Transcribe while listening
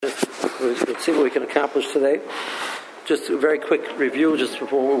Let's see what we can accomplish today. Just a very quick review, just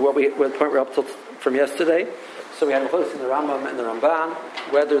before what the point we're up to from yesterday. So we had a close in the Rambam and the Ramban,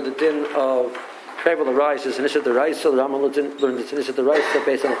 whether the din of Krevel arises in Isha Deraisa. The Rambam learned it's in Isha Deraisa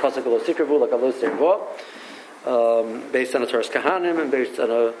based on the pasuk of Sikravu, like Allah Servo, based on a Taras Kahanim and based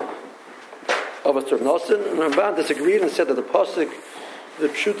on a Avastur Nosen. And the Ramban disagreed and said that the pasuk, the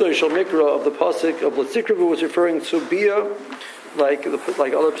Pshuto Yishal Mikra of the pasuk of Sikravu was referring to Bia, like other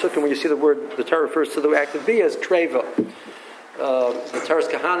psukim, when you see the word, the Torah refers to the act of Bia as Kreva. The Taras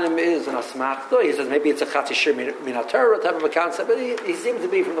Kahanim is an Asmachta. He says maybe it's a Chatzishir Minatorah type of a concept, but he seems to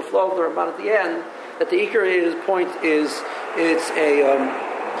be from the flow of the Ramban at the end that the Iker point is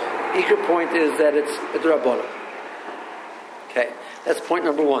that it's a Drabbana. Okay, that's point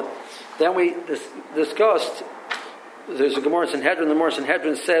number one. Then we discussed. There's a Gemara in Sanhedrin. The Gemara in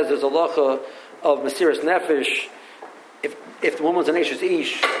Sanhedrin says there's a lacha of Mesiras Nefesh. If the woman's an Eishes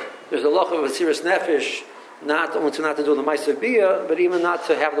Ish, there's a lacha of Mesiras Nefesh. Not only to not to do the Ma'aseh Bia, but even not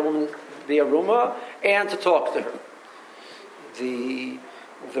to have the woman be a Ruma, and to talk to her. The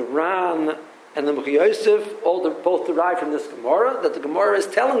Ran and the Mukhi Yosef both derive from this Gemara, that the Gemara is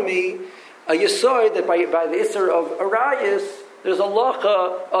telling me a Yesoid that by the Isser of Arayis, there's a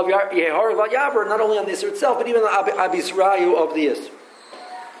lacha of Yehar Yavar, not only on the Isser itself, but even the Abisrayu of the Isser.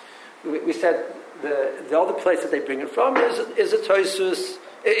 We said the other place that they bring it from is a Tosus.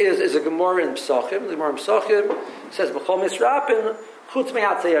 Is a Gemara in Pesachim. The Gemara in Pesachim says B'chol Misrapin Chutz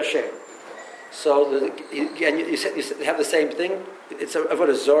Me'atzei Hashem. So again, you have the same thing. It's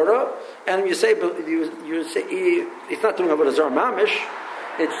Avodah Zarah, and you say it's not doing Avodah Zarah Mamish.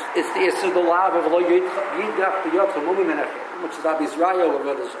 It's the Yisur the Lav of Lo Yidach B'Yot Chamumim Menachem, which is Abisrayo of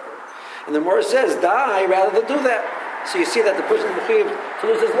Avodah Zarah. And the Gemara says die rather than do that. So you see that the person mechuyev to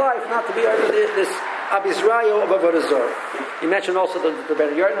lose his life, not to be under this Abisrayo of Avodah Zarah. You mentioned also that the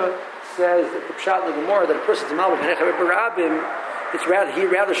Ben Yarna says that the Pshat in the Gemara that a person's Malvin Pnei Barabim, he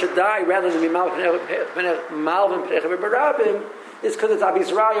rather should die rather than be Malvin Pnei Barabim, is because it's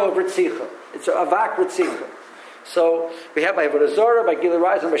Abisrayo of Ritzicha. It's a Avak Ritzicha. So we have by Avodah Zarah, by Gilui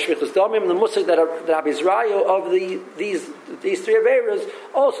Rais, and by Shvichus Damim, the Musik that the Abisrayo of these three Averas,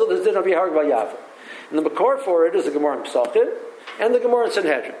 also the Din of Yeharg Vayav. And the Makor for it is the Gemara in Pesachim and the Gemara in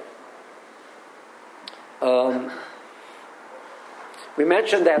Sanhedrin. We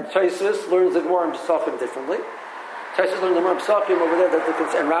mentioned that Tosfos learns the Gemara in Pesachim differently. Tosfos learns the Gemara in Pesachim over there,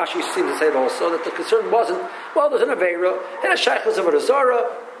 and Rashi seems to say it also, that the concern wasn't, well, there's an Aveira, and a Sheikhus of Avodah Zarah,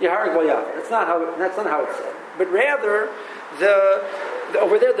 Yeharg Vayav. That's not how it's said. But rather,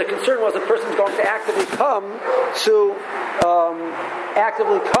 over there, the concern was the person's going to actively come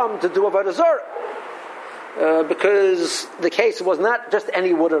to do Avodah Zarah. Because the case was not just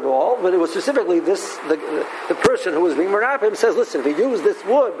any wood at all, but it was specifically the person who was being Merapim says, listen, if you use this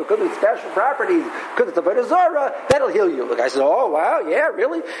wood because of its special properties, because it's Avodah Zarah, that'll heal you. The guy says, oh wow, yeah,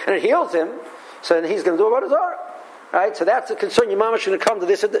 really? And it heals him, so then he's going to do Avodah Zarah. Right? So that's the concern. Your mama shouldn't come to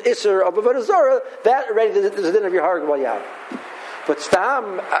this at the Isser of Avodah Zarah, that already is the din of your Harg Vayav. But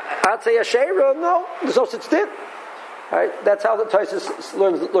Stam, Atzei Asherah, no, there's no such din. Right? That's how the Tosfos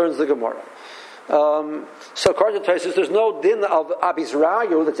learns the Gemara. So according to Tosfos, there's no din of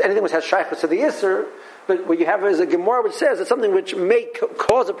Abisrayu, that's anything which has shaykhus to the Isser, but what you have is a Gemara which says it's something which may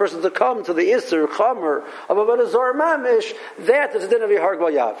cause a person to come to the Isser, Chomer, of Avodah Zarah Mamish, that is a din of Yeharg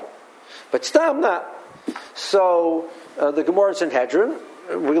Vayav. But Stam not. So the Gemara in Sanhedrin,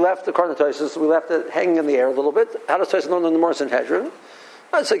 we left, according to Tosfos, we left it hanging in the air a little bit. How does Tosfos learn the Gemara in Sanhedrin?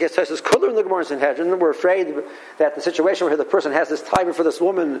 So I guess Tosfos could learn the Gemara in Sanhedrin. We're afraid that the situation where the person has this taiva for this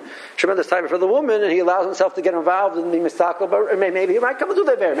woman, tremendous taiva for the woman, and he allows himself to get involved and be mistakel, but maybe he might come and do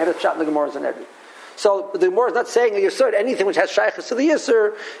that there. Maybe it's shot in the Gemara in Sanhedrin. So the Gemara is not saying that Yisur, anything which has shaykhus to the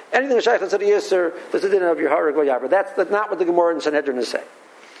Yisur, anything which has shaykhus to the Yisur, there's a din of your Harag Vayav. That's not what the Gemara in Sanhedrin is saying.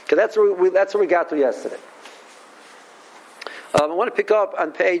 Okay, that's where we got to yesterday. I want to pick up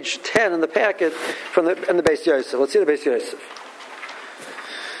on page 10 in the packet from the Beis Yosef. Let's see the Beis Yosef.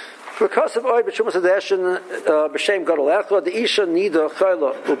 Because of oy b'shumas hadeshin b'shem gadol echad, the isha nida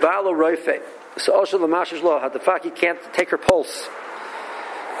chayla ubalo roife. So also the mashish law had the fact you can't take her pulse.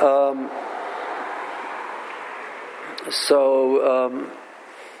 The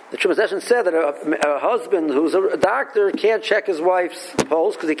Shumas Hadeshin said that a husband who's a doctor can't check his wife's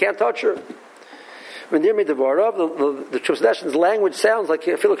pulse because he can't touch her. When near me the Shumas Hadeshin's language sounds like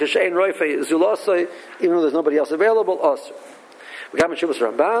filo kashein roife zulasai, even though there's nobody else available. Also. We got Shuvas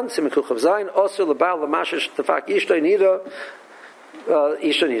Ramban, Siman Kuchav Zayin, also Labal Lamashish Tafak Ishta Nida,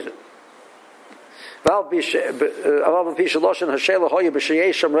 Ishta Nida.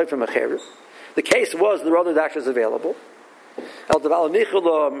 The case was there were other doctors available. El Deval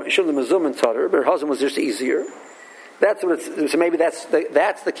Nicholam Shulam Mazum Tutter, but her husband was just easier. That's what it's, so maybe that's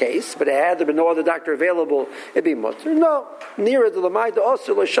the case, but had there been no other doctor available, it'd be mutter. No. Nearer the Lamai the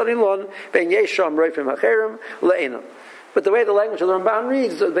Osir Shanilon Ben Yesham Reifim Hacherim Le'enam. But the way the language of the Ramban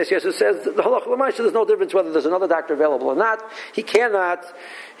reads, the Beis Yosef says the halacha l'maisa, there's no difference whether there's another doctor available or not.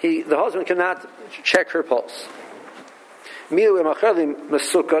 The husband cannot check her pulse. If we're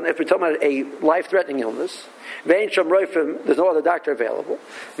talking about a life-threatening illness, there's no other doctor available.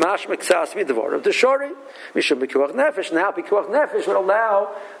 Now, pikuach nefesh would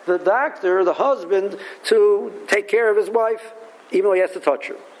allow the doctor, the husband, to take care of his wife, even though he has to touch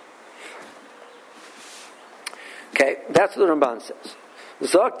her. Okay, that's what the Ramban says.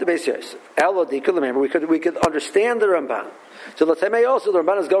 Zok the Beis Yosef. Remember, we could understand the Ramban. So the Temei also, the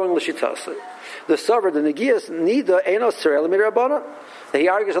Ramban is going l'shitasa. The Sover, the Negias, Nida, Enos Tzarel, Mirabana. He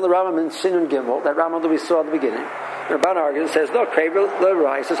argues on the Rambam in Sinun Gimel, that Rambam that we saw at the beginning. The Ramban argues and says, no, Kraver, the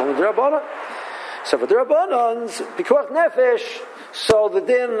Rais is only the Rabbana. So for the Rabbanans, Pikuach Nefesh, so the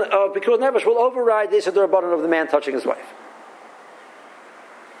din of Pikuach Nefesh will override this of the Rabbanan of the man touching his wife.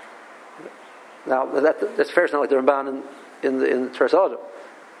 Now, that's fair, it's not like the Ramban in the Teres Adam,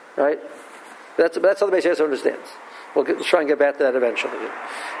 right? That's how the Beis Yosef understands. We'll try and get back to that eventually, if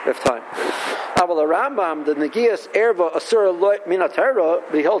we have time. Aval the Rambam, the Negias Erva Asura Minatera,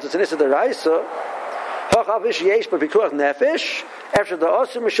 he holds it's an Issa Deraisa, Hachavish Yesh, but Pikuach Nefesh, after the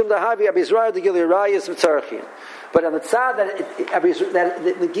Osir Mishum Dahavi Abizraya the Gili Rayas V'Tzarachin. But on the tzad that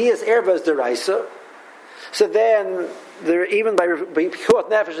the Negias Erva is Deraisa, so then, even by Pikuach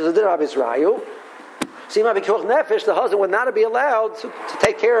Nefesh is a din of Israel. So even by Pikuach Nefesh, the husband would not be allowed to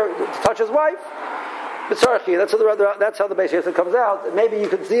take care, to touch his wife. That's how the Beis Yosef comes out. Maybe you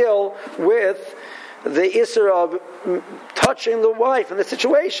could deal with the Isser of touching the wife in the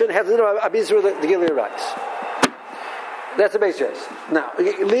situation, has the din of Abizur the Gilead rights. That's the Beis Yosef. Now,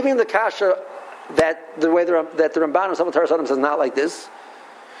 leaving the kasha that the Ramban and some of the Teres Adam says not like this.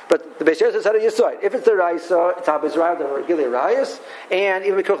 But the Beis Yosef said it Yisoid. If it's the Raisa, it's Abizraya, the Gilead Rayas, and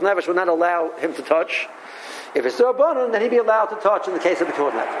even Pikuach Nefesh would not allow him to touch. If it's the Rabbanon, then he'd be allowed to touch in the case of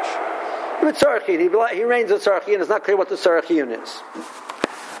Pikuach Nefesh. If it's Tzarachin, he reigns with Tzarachin, and it's not clear what the Tzarachin is.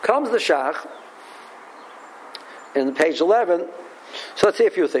 Comes the Shach, in page 11, so let's see a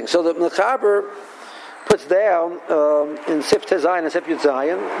few things. So the Mechaber puts down in Sif Tezayin and Sif Yud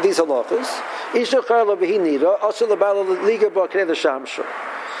Zayin these halachas. Isha Charla B'Hinida, also the Bala Liga B'Aknei the Shamshur.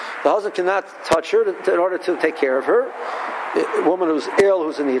 The husband cannot touch her in order to take care of her. A woman who's ill,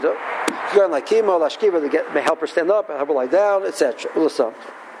 who's in need of. Going like chemo, lashkiva, may help her stand up, help her lie down, etc. There's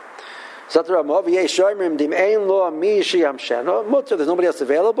nobody else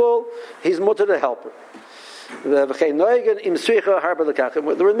available. He's mutter to help her. The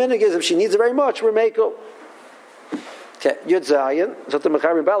minhag is if she needs it very much, we're meko. Okay, Yud Zayin. So the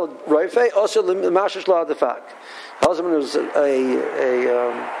Mechaber Balad Roifei also the Mashish La Defak. Husband who's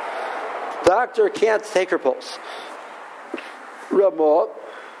a doctor can't take her pulse. Ramah,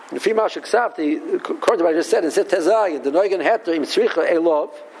 the female Shaksafti, according to what I just said, in Sif Tezayin, the Noigan Heter im Tzricha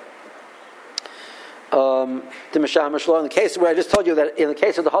Elov. The Meshamash law, in the case where I just told you that in the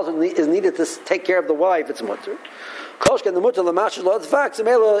case of the husband is needed to take care of the wife, it's mutter. Koshkan the mutter l'mashish law, the fact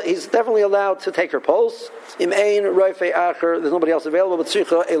he's definitely allowed to take her pulse. Im ein roifei acher, there's nobody else available, but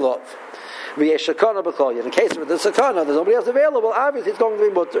tzricha elov. V'yesh sakana b'kol. In the case of the sakana, there's nobody else available. Obviously, it's going to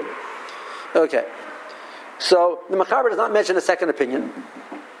be mutter. Okay, so the Mechaber does not mention a second opinion.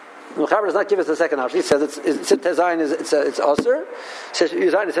 The Mechaber does not give us a second option. He says it's Tezayin, it's Osir. Says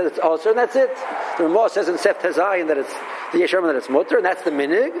Yuzayin says it's Osir, and that's it. The Ramah says in Sef Tezayin that it's the Yesherman that it's Mutter, and that's the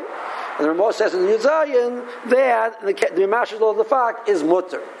Minig. And the Ramah says in Yuzayin that the Mashish law of the Fak is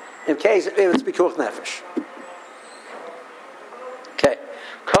Mutter, in case if it's Pikuach Nefesh. Okay,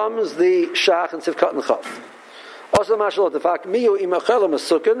 comes the Shach and Sifkat and Chav. Also the Mashish law of the Fak Miyu Imachelam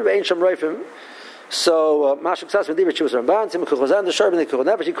Asukin Ve'en Shem Reifim. So Mashuk Sas with Diva Chuvas Ramban, Sim Kuchazan, the Sharban, the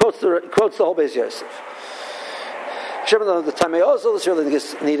Kuchanav, he quotes the whole Beis Yosef. Sherman the Tamei also, the really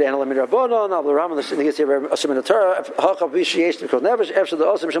need Anna Lamid Rabbonon, Abel Raman, the Nigis here, Ashim in the Torah, Hakav Vishiation, the Kuchanav, after the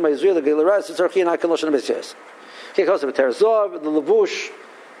Osim, Shema Israel, the Gilaraz, the Turkey, and Akalosh and Beis Yosef. He calls it Terazov, the Lavush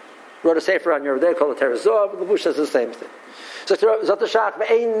wrote a sefer on your day called the Terazov, the Lavush says the same thing. So Zot Shach,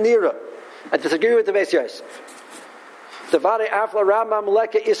 Ve'ein Nira, I disagree with the Beis Yosef. The Vare Afla Rambam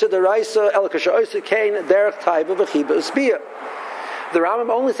Leka Issa Deraisa El Kashoisa Kain Derech Taiba V'Chiba Usbia. The Rambam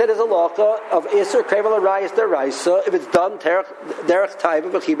only said as a lacha of Issa Krevel Arayis Deraisa if it's done Derech Taiba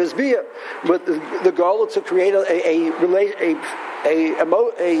V'Chiba Usbia, with the goal to create a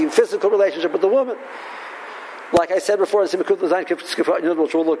physical relationship with the woman. Like I said before, which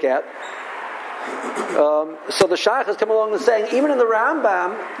we'll look at. So the Shach has come along and saying, even in the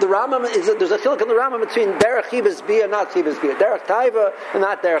Rambam there's a chiluk in the Rambam between derech chibas bia and not chibas bia, derech taiva and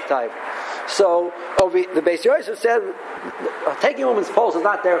not derech taiva. So the Beis Yosef said, taking a woman's pulse is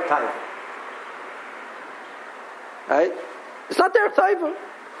not derech taiva. Right? It's not derech taiva.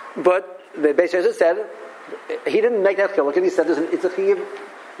 But the Beis Yosef said, he didn't make that chiluk, and he said it's a chiv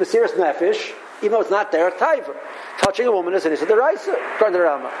mesiras nefesh, even though it's not derech taiva. Touching a woman is an issue deraisa, according to the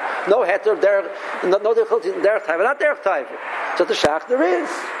Rambam. No heter, no difficulty in derech taiva, not derech taiva. So the Shach there is.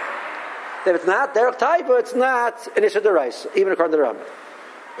 If it's not derech taiva, it's not an issue deraisa, even according to the Rambam.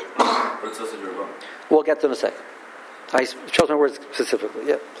 But it's also your Rambam. We'll get to it in a second. I chose my words specifically.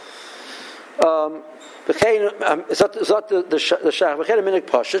 Yeah. Zot the Shach v'chein a minik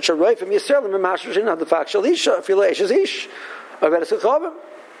pashut sharoy from Yisrael and Mashishin of the fact shalisha filo eshes ish avet esukhavim.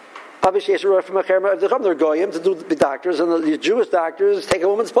 Obviously, Yisrael from Acherma of the Chum, they're goyim to do the doctors, and the Jewish doctors take a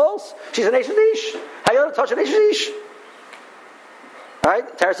woman's pulse. She's an eshes ish. How you going to touch an eshes ish?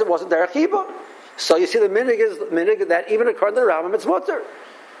 Right? Teres wasn't derech chiba. So you see, the minig is minig that even according to the Rambam, it's mutter.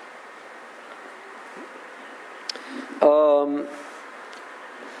 Mechein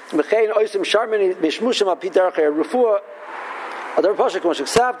oisim sharmini mishmushim al pidarche rufua adar pashik moshik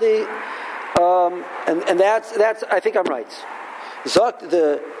savdi, and that's I think I'm right. Zok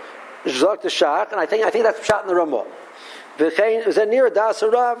the Shach, and I think that's shot in the Ramah. V'chein is near das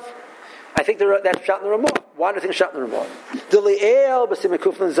harav. I think that's shot in the Ramah. Why do I think shot in the Ramah? The Liel b'sim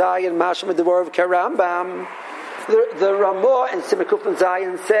kuflan zayin masham devorv kerambam. The Ramah and Simekuflan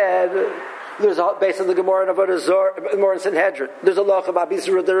Zayin said. There's a based on the Gemara of Avodah more in Sanhedrin. There's a law of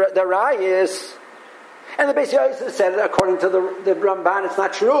Abisra the Rayis, and the Beis Yosef said that according to the Ramban, it's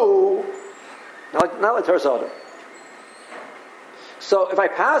not true. Not like Terzada. So if I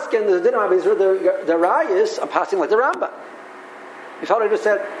pass in the din of Abisra the Rayis, I'm passing like the Rambam. You follow what I just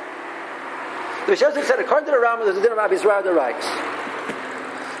said? The Beis Yosef said according to the Rambam, there's a din of Abisra the Rayis.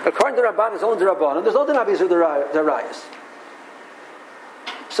 According to the Ramban, there's only the Rabban, there's no din of Abisra the Rayis.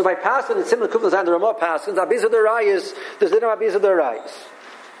 So by passing and similar kuflas and the Ramah passing, Abizah the Rayis, there's the Abizah the Rayis.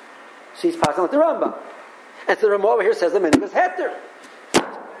 So he's passing like the Rambam. And so the Ramah over here says the minig is heter.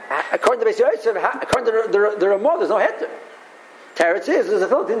 According to Beis Yosef, according to the Ramah, there's no heter. Teretz is, there's a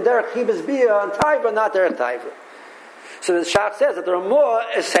chiluk in derech chibas bia and taiva, not derech taiva. So the Shach says that the Ramah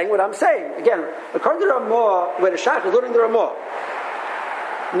is saying what I'm saying. Again, according to the Ramah, where the Shach is learning the Ramah,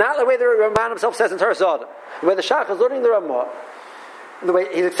 not the way the Ramban himself says in Torah Zoda, where the Shach is learning the Ramah, the way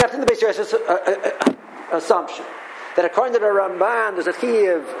he's accepting the Beis Yosef's assumption that according to the Ramban there's a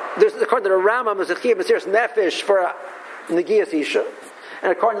chiyuv, according to the Rambam there's a chiyuv mesiras nefesh for a negias isha,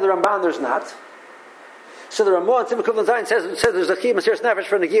 and according to the Ramban there's not. So the Ramah in Simon Kuflan Zayin says there's a chiyuv mesiras nefesh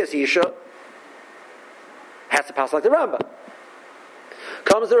for a negias isha, has to pass like the Rambam.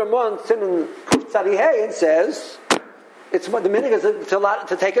 Comes the Ramah in Simon Kuf Tzadi Hey and says it's the minig is to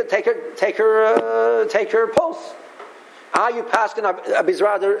take her pulse. You paskin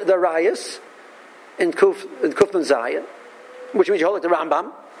Abizra the Rayas in Kufman Zayin, which means you hold like the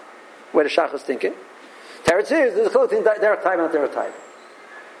Rambam, where the Shach is thinking. Teretz is there's a chiluk in derech taiva, not derech taiva.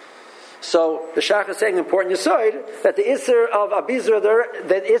 So the Shach is saying important yisoid that the Isser of Abizra,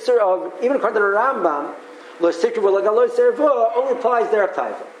 that Isser of even according to the Rambam, lo sikru v'lagaloy servo only applies derech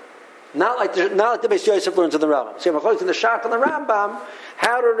taiva. Not like the Beis Yosef learns in the Rambam. So you're in the Shach and the Rambam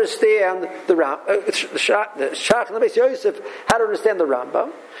how to understand the Shach and the Beis Yosef how to understand the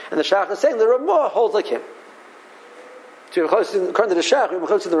Rambam, and the Shach is saying the Ramah holds like him. So according to the Shach,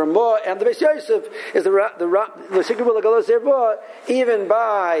 the Ramah and the Beis Yosef is the even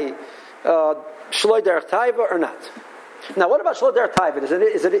by Shloi Derech Taiva or not. Now, what about Shloi Derech Taiva? Is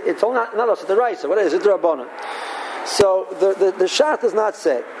it? It's all not also the Raisa. What is it? The Rabbanan. So the Shach does not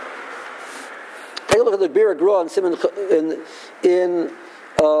say. Take a look at the Bir Gra in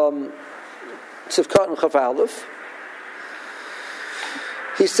Sifkat and Chaf Aleph.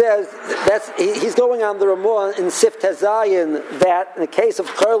 He says he's going on the Ramah in Sif Tezayin that in the case of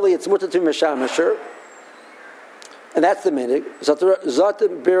Charli it's mutter to Mishamasher, and that's the minig.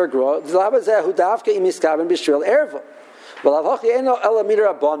 Zot Bir Gra Zlavazeh Hudavka Imiskaven Bishvil Erva. Well, Avachli Eno Elamir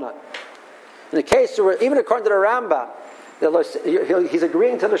Abana. In the case where even according to the Rambam, he's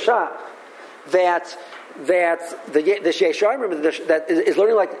agreeing to the Shach that the Yesharim that is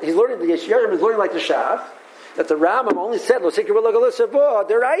learning like he's learning the Yesharim is learning like the Shach, that the Rambam only said lo sikir v'lo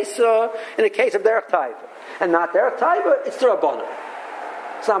deraisa in the case of derech taiva, and not derech taiva, it's the Rabbanon.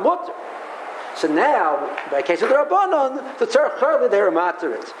 It's not mutter. So now, by the case of the Rabbanon, the tzarech charli they were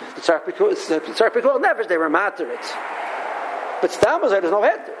matter it. The tzarech pikuach nefesh they were matter it. But stamazay there's no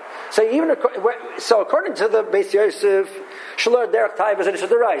head. So according to the Beis Yosef, shalor derech taiva is an issue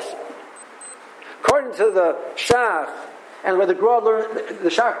deraisa. According to the Shach, and where the Gra learns the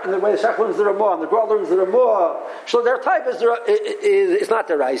Shach, and the way the Shach learns the Ramah, and the Gra learns the Ramah, so their type is not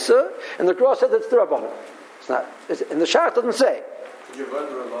the Raisa, and the Gra says it's the Rabbanan. It's not, and the Shach doesn't say. Could you run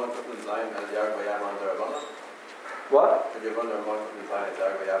the Ramah from the Zion and the Yar Vayam on the Rabbanan? What? Could you run the Ramah from the Zion and the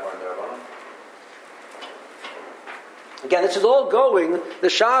Yar Vayam on the Rabbanan? Again, this is all going, the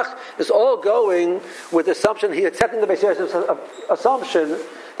Shach is all going with the assumption, he accepting the Beis Yosef's assumption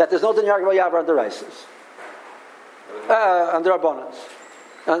that there's no Dinyar Yavar on the Rises. On the Rabbanans.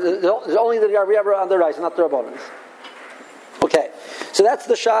 There's only the Dinyar Yavar on the Rises, not the Rabbanans. Okay, so that's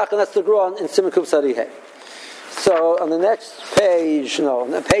the Shach and that's the Gruan in Siman Kuf Sariheh. So on the next page,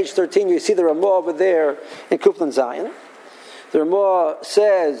 on page 13, you see the Ramah over there in Kuflan Zion. The Ramah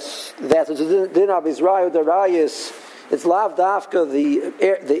says that the Din of Israel, the Rayas, it's lav dafka the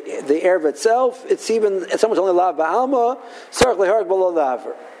erv itself. It's someone's only lav ba'alma. Sarach leharg below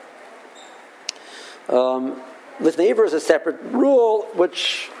laver. Litneiver is a separate rule,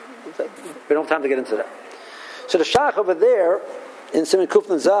 which we don't have time to get into that. So the Shach over there in Siman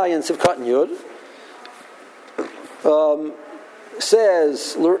Kuflan Zayin Sivkat and Yud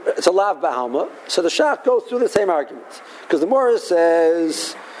says it's a lav ba'alma. So the Shach goes through the same arguments because the Morah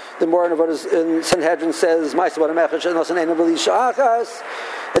says. The more in Sanhedrin says,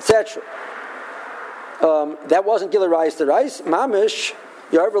 etc. That wasn't Gila Rice to Rice. Mamish,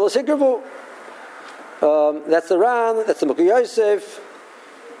 Yarver Lasigravu. That's the Ran, that's the Mukhi Yosef.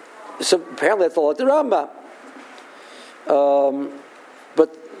 So apparently that's all like the Rambam.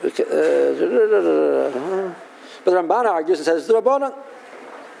 But the Ramban argues and says the Rabbanan.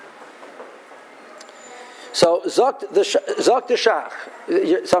 So Zok the Shach.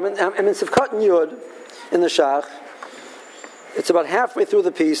 So I'm in Sivkat and Yud in the Shach. It's about halfway through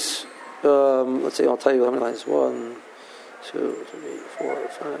the piece. Let's see. I'll tell you how many lines. 1, 2, 3, 4,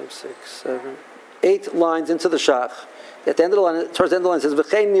 5, 6, 7, 8 lines into the Shach. At the end of the line, towards the end of the line, it says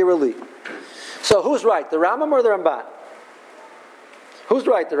V'chein nirali. So who's right, the Rambam or the Ramban? Who's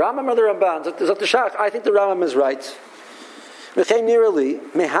right, the Rambam or the Ramban? Zok the Shach. I think the Rambam is right. V'chein nirali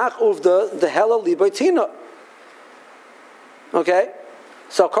mehach uvda the hela liboitina. Okay,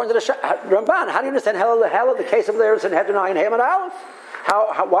 so according to the Ramban, how do you understand Hela, the case of the Eretz and Hedron Ayin Ham and Aleph?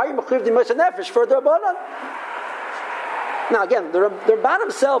 Why are you mechuyev the Moshe Nefesh for the Rabbanan? Now again, the Ramban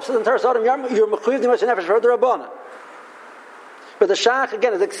himself says in Torah Sodom, you're mechuyev the Moshe Nefesh for the Rabbanan. But the Shach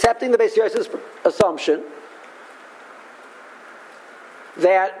again is accepting the Beis Yosef's assumption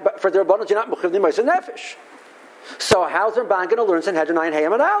that for the Rabbanan you're not mechuyev the Moshe Nefesh. So how's the Ramban going to learn Sanhedrin Ayin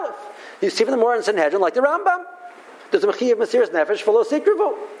Ham and Aleph? You see from the more in Sanhedrin like the Rambam. There's a mechiyev Mesiras Nefesh for lo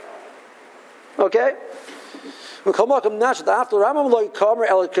sikrivu. Okay? But the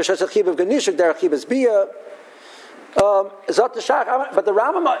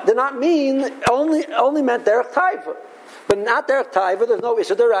Rambam did not mean only meant derech taiva, but not derech taiva. There's no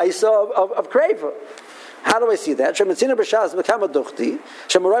issue deraisa of kreiva. How do I see that?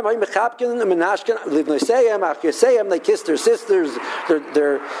 They kissed their sisters,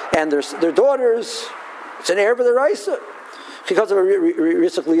 their daughters. It's an erva the Raisa. Because of a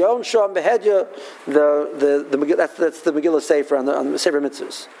Risak Leon Sham Behedya, that's the Megillah Sefer on the Sefer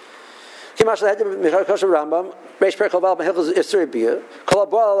Mitzvahs. Kimash Lehedya Michal Rambam Reish Perchal Val Mechilchas Isribia Kol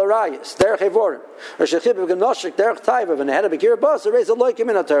Abal Al Arayis Derech Evorim Reshachib V'Ganoshik Derech Taiva V'Nehed Bekir Bas Reis Aloikim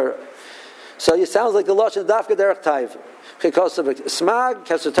in Torah. So it sounds like the Lashon Dafka Derech Taiva. Because of Smag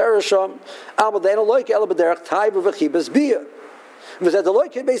Keser Sham Amal Dein Aloik El B'Derech Taiva V'Chibas Bia. V'Zed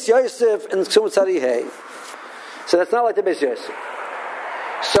Aloikim Beis Yosef in Ksum Tzarihei. So that's not like the Beis Yosef.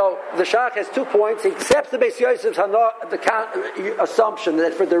 So the Shach has 2 points. He accepts the Beis Yosef's assumption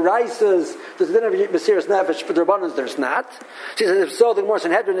that for the Raisas there's a din of Mesiras Nefesh, for the Rabbanans there's not. She says if so, the Gemara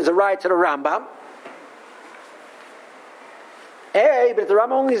Sanhedrin is a right to the Rambam. But if the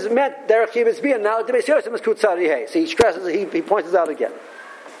Rambam only is meant Derech Chibas Bia, now like the Beis Yosef is Kutzari Hey. So he stresses, he points this out again.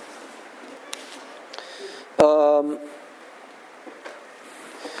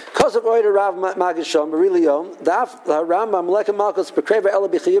 Because of Oida Rav Magishom, Berilion, the Rambam Melech Malchus Bekreva Ela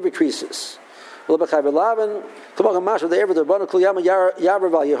B'Chiyuv Bekrisis. L'Bechai B'Lavan, K'mach Masha the Ever the Rabbanan Kol Yama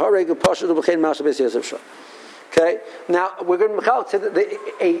Yavar Val Yehoreg Pasha the B'Chein Masha Beis Yosef Shom. Okay, now we're going to say that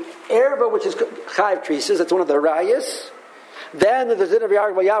a erva which is Chayiv Krisis, that's one of the Rayas. Then there's Din of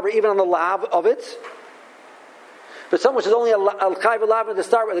Yavar even on the lav of it. But some which is only a Chayiv Lav to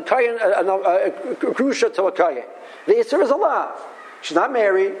start with a Kayin, a Grusha to a Kayin. The Yisur is a lav. She's not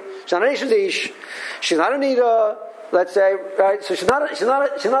married. She's not an Ish. She's not an Ida. Let's say, right? So she's not a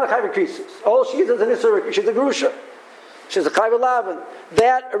Chayv Krisis. All she is an Isser. She's a Grusha. She's a Chayv Lavan.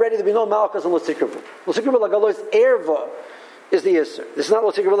 That already there be no Malchus and L'Sikravu. L'Sikravu like Allah is erva is the Yisr. This is not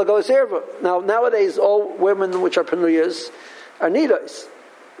Lo Tikra V'Lo Golas Erva. Now, nowadays, all women which are Penuyas are Nidas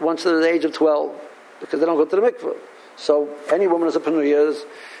once they're the age of 12, because they don't go to the mikveh. So any woman who's a Penuyas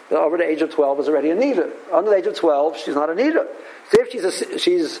over the age of 12 is already a Nida. Under the age of 12, she's not a Nida. So if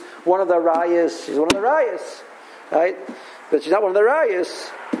she's one of the Rayas, she's one of the Rayas, right? But she's not one of the Rayas,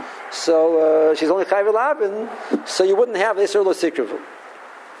 so she's only Chayv Elabin, so you wouldn't have this or Lo Tikra.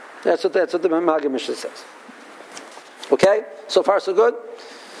 That's what the Maggid Mishnah says. Okay? So far so good?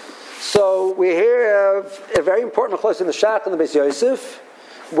 So we here have a very important close in the Shach and the Beis Yosef,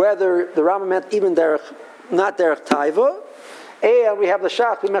 whether the Rambam meant even not Derech Taiva, and we have the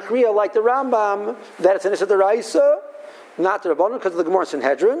Shach, the Mechriya, like the Rambam, that it's an Issa D'Oraisa, not the Rabbanon, because of the Gemara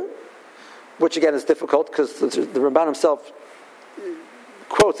Sanhedrin, which again is difficult, because the Ramban himself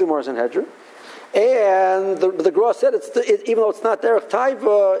quotes the Gemara Sanhedrin. And the Gra said, even though it's not Derech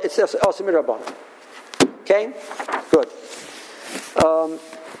Taiva, it's also Mirabbanon. Okay? Good.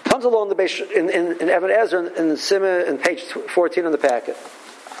 Comes along in Even Ezra in Simah in page 14 in the packet.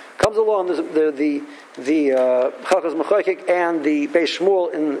 Comes along the Chalkas Mechoikik and the Beis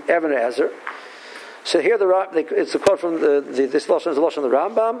Shmuel in Even Ezra. So here it's a quote from this Lashon is a Lashon of the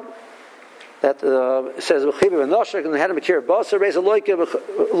Rambam that says V'chibi v'noshek and had a makir basa raise a loika.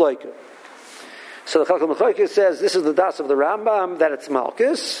 So the Chalkas Mechoikik says this is the das of the Rambam that it's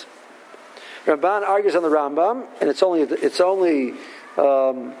Malchus. Ramban argues on the Rambam, and it's only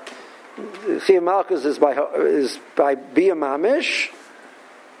Chiyuv Malchus is by Bia Mamish.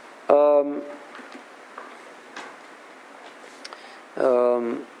 The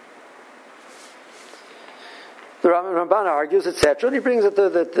Ramban argues, etc., and he brings it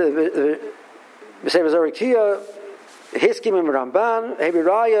the Mesevah Zarikia, Hiskim and Ramban, Hebi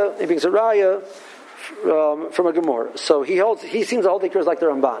Raya, he brings a Raya from a Gemara. So he seems to hold the like the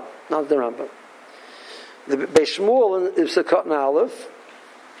Ramban, not the Rambam. The Beis Shmuel in Sukkot and Aleph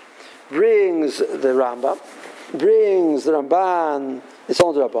brings the Rambam, brings the Ramban, it's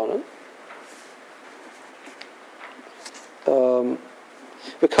only the Rabbanon.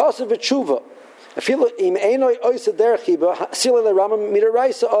 Because of the tshuva, I feel im einoi oisa derchiba sila le Rambam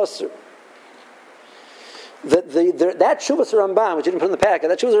midaraisa osir. That tshuva Rambam, which you didn't put in the packet,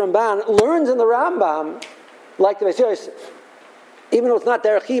 that tshuva Ramban learns in the Rambam like the Beis Yosef, even though it's not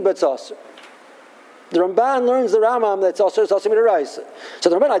derchiba, it's osir. The Ramban learns the Rambam that's also midaraisa. So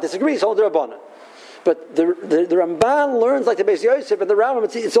the Ramban disagrees, only the Rabbanon. But the Ramban learns like the Beis Yosef, and the Rambam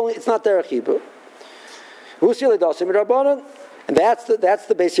it's not derchiba. Usili dasim Rabbanon. And that's the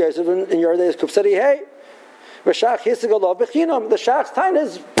Beis Yosef in your days. Kufsari hey, Rashach Hisigolov Bechinam. The Shach's time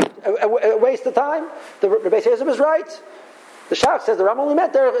is a waste of time. The Beis Yosef is right. The Shach says the Rambam only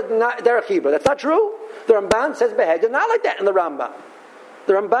meant Derech Hebrew. That's not true. The Ramban says Behed. Not like that in the Rambam.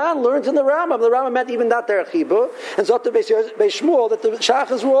 The Ramban learns in the Rambam. The Rambam meant even not Derech Hebrew. And so the Beis Shmuel that the Shach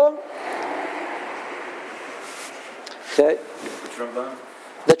is wrong. Okay. Which Ramban?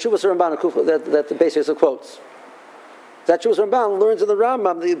 That Shuvas Ramban that the Beis Yosef quotes. That Shuvas Ramban learns in the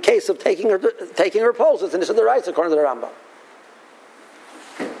Rambam the case of taking her pulses, and it's in the rights according to the Rambam.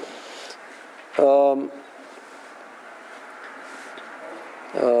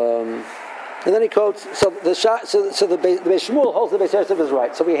 And then he quotes. So the Beis Shmuel holds the Beis Yosef is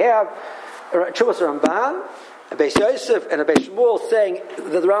right. So we have Shuvas Ramban, a Beis Yosef, and a Beis Shmuel saying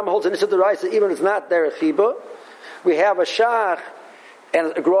that the Rambam holds an issue of the rights, even if it's not Derech Chiba. We have a Shach,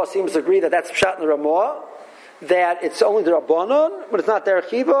 and a Gra seems to agree that that's Pshat in the Ramah, that it's only the Rabbanon, but it's not Derech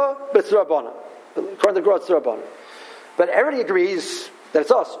Chiba, but it's the Rabbanon. According to Gra, it's the Rabbanon. But everybody agrees that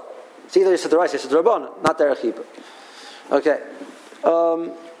it's also. It's either it's the Rice, it's the Rabbanon, not Derech Chiba. Okay.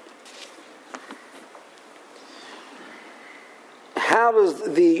 How does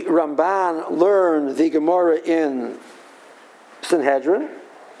the Ramban learn the Gemara in Sanhedrin?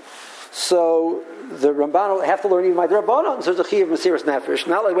 So the Ramban will have to learn even by the Rabbanon. So there's a Chiyuv Mesiras Nefesh,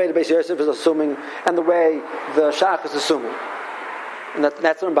 not like the way the Beis Yosef is assuming, and the way the Shach is assuming. And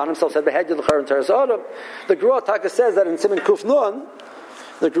that's the Ramban himself said. Behed L'char and Teres Adam. The Gra Taka says that in Siman Kuf Nun.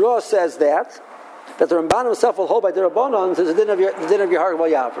 The Gra says that the Ramban himself will hold by the Rabbanon. Says the din of Yehar Val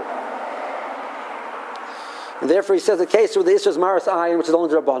Yavr. And therefore, he says the case with the Isras Maras Ayin, which is only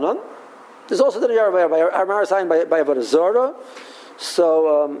the Rabbanon. There's also the din of Yehar Val Yavr, Maras Ayin by Avodah Zarah.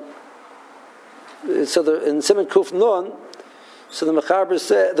 So in Siman Kuf Nun, so the Mechaber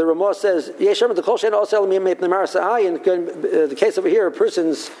says, the Ramah says, Yeshem the Kol Shein also Elamim Meit Maras Ayin. The case over here,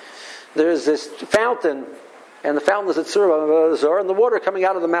 there's this fountain. And the fountain is at Surah, and the water coming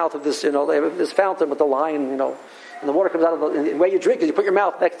out of the mouth of this, they have this fountain with the lion, and the water comes out of the way you drink is you put your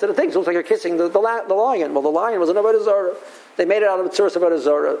mouth next to the thing, so it looks like you're kissing the lion. Well, the lion was an Avodah Zarah. They made it out of the Surah of Avodah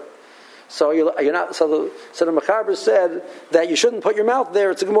Zarah. So you're not. So the Mechaber said that you shouldn't put your mouth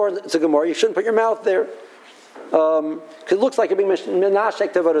there. It's a gemara. You shouldn't put your mouth there because it looks like you're being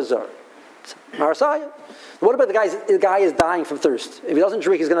menashek tevarazar. Marasaya. What about the guy is dying from thirst? If he doesn't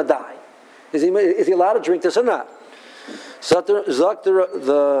drink, he's going to die. Is he allowed to drink this or not? So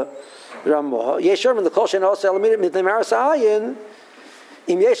the Ramah Yeshurm and the Kol Shein also eliminated mit Marasayin.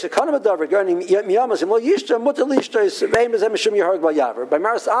 Im yesh kana medavar garnim miyamas im lo yishta mutal yishta is veim as emishum yaharg bayaver. By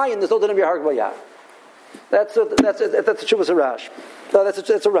Marasayin, there's no din of yaharg bayaver. That's the Chuvas Harash. No,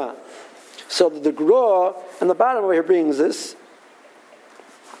 that's a Ran. So the Gra and the bottom over here brings this.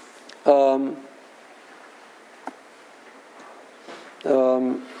 The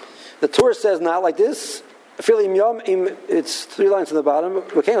Torah says not like this. It's 3 lines in the bottom.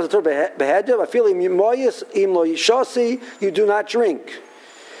 You do not drink.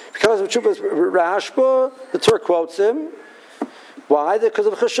 Because of Chuvas Rashba, the Torah quotes him. Why? Because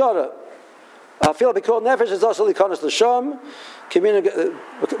of Chashara. I feel because nefesh is also likonos l'sham. Because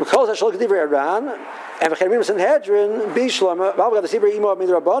Hashal Kedivrei Aran and V'chayrim Sanhedrin Bishlama. Well, we got the Sibra Imo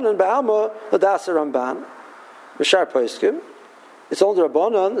Midrabanan Ba'alma L'Dasa Ramban V'Shar Poskim. It's only the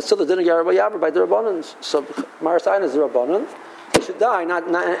Rabbanan. It's still the din of Yarba Yaver by the Rabbanans. So Marasayin is the Rabbanan. He should die,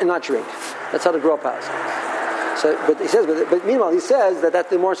 not drink. That's how the Gra passes. So, but he says, but meanwhile, he says that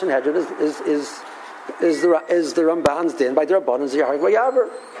the Morris Sanhedrin is the Ramban's din by the Rabbanans Yarba Yaver.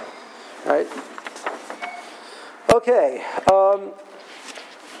 Right? Okay.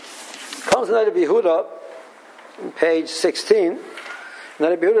 Comes the night of Yehuda, page 16.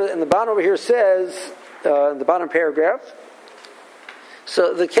 Night of Yehuda, and the bottom over here says, in the bottom paragraph.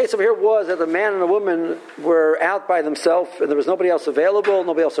 So the case over here was that the man and the woman were out by themselves, and there was nobody else available,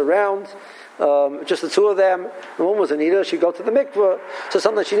 nobody else around, just the two of them. The woman was Anita; she'd go to the mikveh. So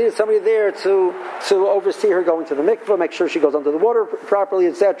sometimes she needed somebody there to oversee her going to the mikveh, make sure she goes under the water properly,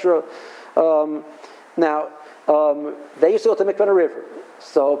 etc. Now they used to go to the mikveh in a river.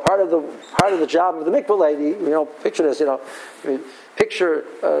 So part of the job of the mikveh lady, picture this. Picture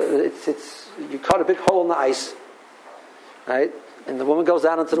it's you cut a big hole in the ice, right? And the woman goes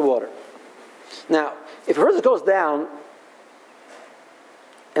down into the water. Now, if a person goes down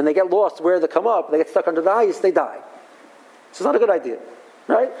and they get lost where they come up, they get stuck under the ice, they die. So it's not a good idea,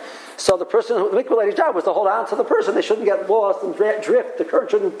 right? So the person, the mikveh lady's job was to hold on to the person. They shouldn't get lost and drift. The current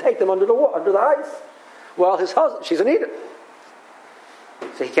shouldn't take them under the ice. Well, his husband, she's an Edom,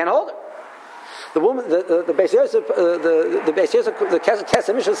 so he can't hold her. The woman, the Beis Yosef, the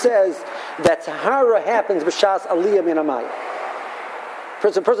Kesef Mishnah says that Tahara happens b'shas aliyah min hamayim.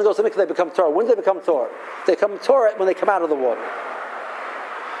 A person goes to mikveh, they become Torah. When do they become Torah? They become Torah when they come out of the water.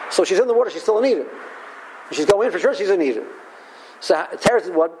 So she's in the water, she's still an Edom. She's going in for sure, she's an Edom. So Teres is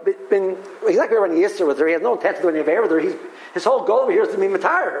what? He's not going to run any Yisr with her. He has no intent to do any affair with her. His whole goal over here is to be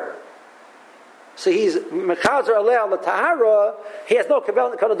Matar her. So he's Mechazer Aleh al Tahara. He has no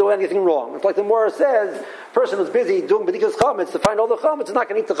kabbalah to do anything wrong. It's like the Morah says, a person who's busy doing B'dikas Chametz to find all the Chametz is not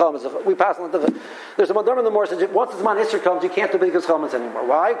going to eat the Chametz. We pass on the. There's a Madam in the Morah says once the Man Isser comes, you can't do B'dikas Chametz anymore.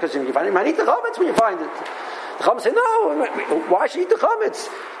 Why? Because you find it, you might eat the Chametz when you find it. The Chametz say no. Why should you eat the Chametz?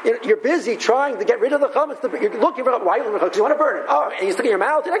 You're busy trying to get rid of the Chametz. You're looking for why? Because you want to burn it. Oh, and you stick it in your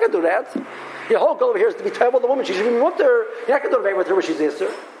mouth. You're not going to do that. Your whole goal over here is to be terrible with the woman. She's even with her. You're not going to do it with her where she's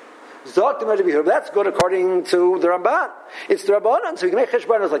Isser. That's good according to the Ramban. It's the Rabbanan, so you can make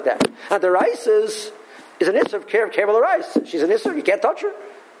cheshbonos like that. And the rice is an issue of careful the rice. She's an issue, you can't touch her.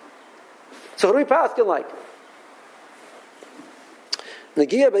 So who do we pass in like?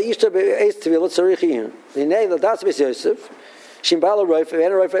 Nagia be'ishta be'ez tevilat tzarichin. L'inei l'das Beis Yosef. Shimbala roifa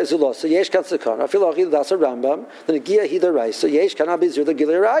ve'ena roifa ezulos. So yesh kan tzakon. Afil achil das Rambam. The nagia hida rice. So yesh kan abizur the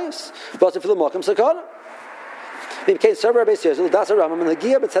gilei rice. But afil makam tzakon. It became several Beis Yosef, das Rambam, and the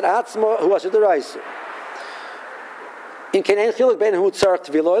Gia b'tzad atzmo who was the Reis. In Kenan chiluk ben hu tzarch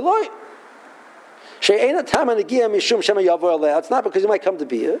tviloi loi. She'ena tam and the Gia mishum shema yavo aleh. It's not because he might come to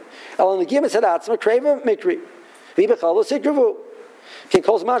be. El and the Gia b'tzad atzmo kreva mikri. V'ibechalo sigravu. Ken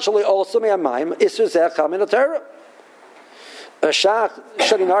kol zman shaloi also me'amayim isur zeh cham in a Torah. A Shach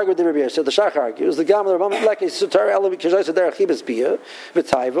shouldn't argue with the Rebbe. So the Shach argues the Gam of the Rambam like a Sutar Elam because I there Chibas Bia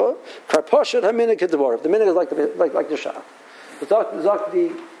V'Taiva Karposhet Haminik Kedvorov. The minig is like the Shach. The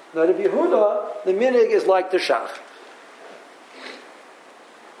Night of Yehuda, the minig is like the Shach.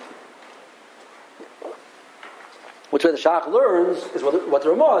 Which way the Shach learns is what the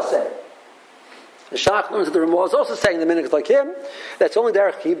Ramah said. The Shach learns that the Ramah is also saying the minig is like him. That's only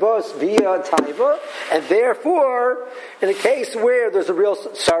derech chibos via taiva, and therefore, in a case where there's a real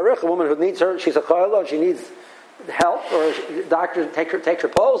sarich, a woman who needs her, she's a chayla, and she needs help, or doctor takes her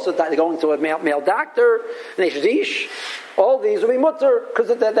pulse, so they're going to a male doctor, ish. All these will be mutter because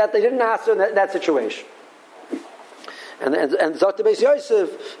that they didn't ask in that situation. And Zok the Beis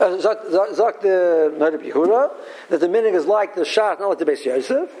Yosef, Zok the Rabbi Yehuda, that the minig is like the shach, not like the Beis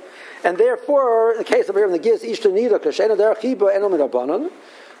Yosef, and therefore, in the case of the Giz Ishta Nida Kashena Derech Chiba Eno Mirabanan,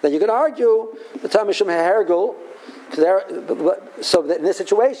 then you can argue the Tamishim Hergel. So that in this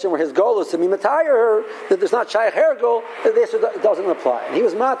situation where his goal is to be matayir, that there's not shaykh hergel, this doesn't apply. And he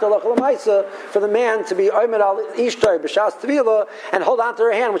was matar lachol ma'isa for the man to be oimed al ishtar b'shas tvila and hold on to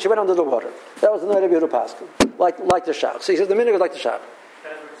her hand when she went under the water. That was the night of Yehuda Paskin, like the shach. So he says the minhag was like the shach.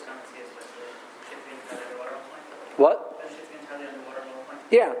 What?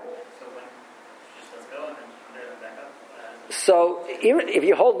 Yeah. So even if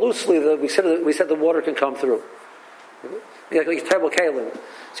you hold loosely, we said the water can come through. Like terrible kalim.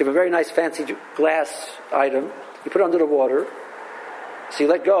 So you have a very nice fancy glass item. You put it under the water. So you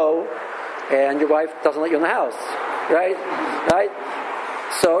let go, and your wife doesn't let you in the house, right?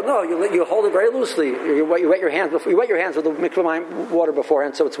 So no, you hold it very loosely. You wet your hands with the mikvah mayim water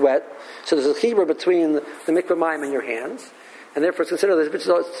beforehand, so it's wet. So there's a chibur between the mikvah mayim and your hands, and therefore it's considered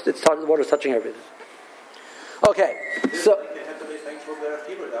the water is touching everything. Okay, so.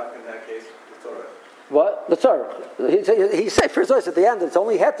 What? The Torah. He said, first of all, at the end, it's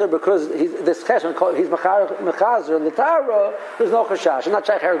only heter because this chesed, he's mechazer, and the Torah, there's no chashash, and not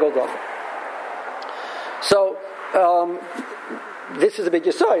shaykh hergel dom. So, this is a big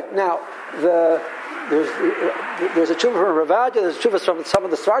yisoid. Now, there's a tshuva from Ravadia, there's tshuva from some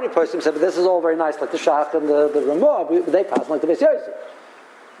of the starting points who said, but this is all very nice, like the shach and the Ramah, they pass like the Beis Yosef.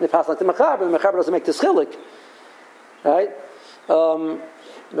 They pass like the mechaber, and the mechaber doesn't make this chilik. Right? The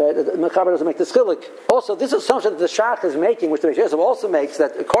Mechaber doesn't make this chilik. Also, this assumption that the Shach is making, which the Beis Yosef also makes,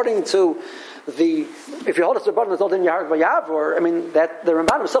 that according to if you hold us to the button, it's not in Yahar Vayavor, I mean, that the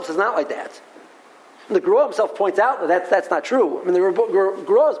Ramban himself says not like that. And the Gura himself points out that that's not true. I mean, the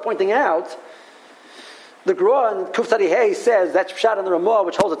Gura is pointing out, the Gura in Kuftari Hay says that's Pshat in the Ramah,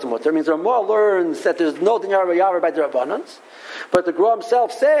 which holds it to Mutter. It means the Ramah learns that there's no Din Yahar Vayavor by the Rabbanans. But the Gura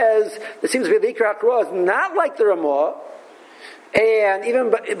himself says, it seems to be the Ikra Gura is not like the Ramah, and even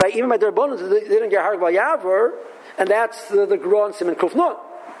by the Rabbanon, they didn't get hard by Yavar, and that's the Gura and Siman Kufnun.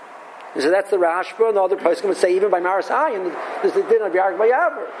 So that's the Rashba, and the other person would say even by Maras Ayin, there's the din of Yarg by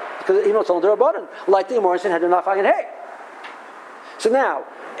Yavar, because even though it's only the Rabbanon, like the Morrison had enough Ayin Hay. So now,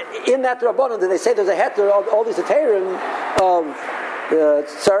 in that Rabbanon, did they say there's a heter, all these Heterim,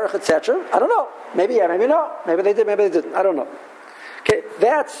 Tzarech, etc.? I don't know. Maybe yeah, maybe no. Maybe they did, maybe they didn't. I don't know. Okay,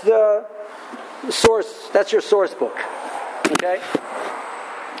 that's the source. That's your source book. Okay.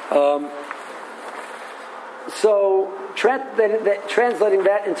 So translating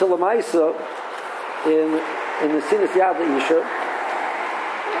that into Lamaisa in the Sinas Yad L'Isha.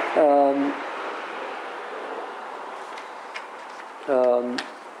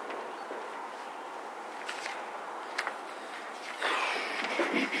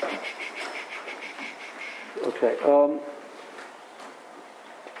 Okay.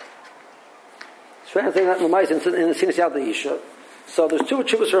 Translating that in the Sinas Yad L'Isha. So there's two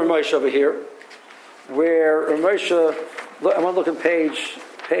chuvas from Moshe over here, where Moshe. I want to look at page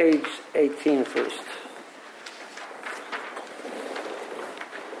 18 first.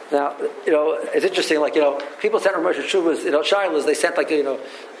 Now, it's interesting. Like people sent Moshe chuvas. Shilas. They sent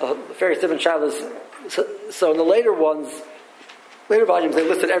various different shilas. So in the later volumes, they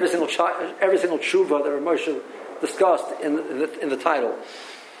listed every single tshuva that Moshe discussed in the title,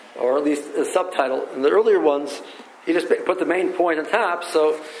 or at least a subtitle. In the earlier ones, he just put the main point on top.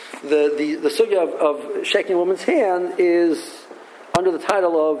 So the sugya of shaking a woman's hand is under the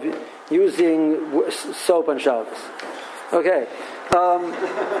title of using soap on Shabbos. Okay.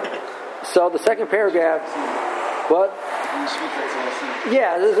 So the second paragraph. What?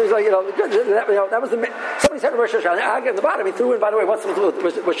 Yeah, there's like that was somebody said to Rosh Hashanah at the bottom. He threw in, by the way, what's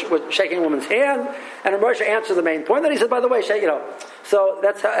with shaking a woman's hand, and Rosh answered the main point. Then he said, by the way, shake. So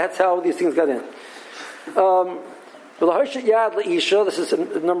that's how these things got in. Yad L'Isha, this is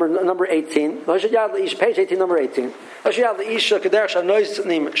number 18. Yad L'Isha, page 18, number 18. Yad L'Isha, K'derech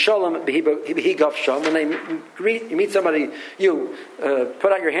Shanois Shalom B'hi Gavsham. When you meet somebody, you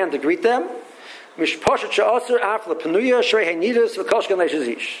put out your hand to greet them. Mishpashat Sha'asr Afla Penuya Shrei Nidus V'Koshkan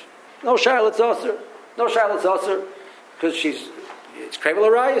Leishazish. No Charlotte's Asr, because it's Kravel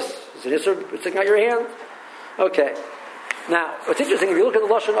Arayis. It's an Isser sticking out your hand. Okay. Now, what's interesting, if you look at the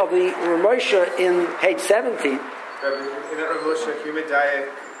Lashon of the Ramosha in page 17. In that Ramosha, Humidaya,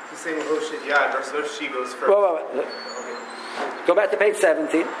 he's saying Ramosha Yad, versus she goes first. Wait. Go back to page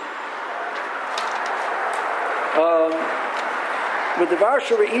 17. With the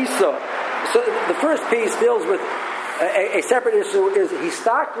Varsha Re'isa, so the first piece deals with a separate issue, is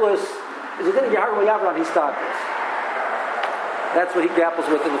Histaklis, is it in Yahar Yavar on Histaklis? That's what he grapples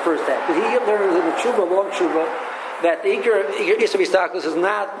with in the first half. Because he learns in the Tshuva, long Tshuva, that the Iker Issa Histaklis is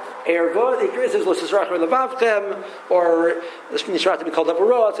not Erva, the Iker Issa is L'Sisrach or Levavchem, or the Nishrat to be called up a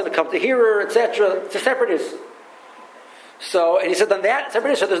row, it's going to come to hearer, etc. It's a separate issue. So, and he said, on that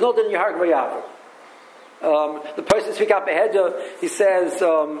separate issue, there's no din Yahar Yavar. The person speak out ahead, he says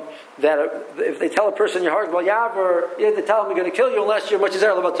that if they tell a person Yahar Yavar, they tell him we're going to kill you unless you're much as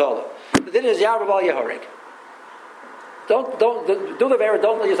Erla. The din is Yavar Yaharik. Don't do the vera.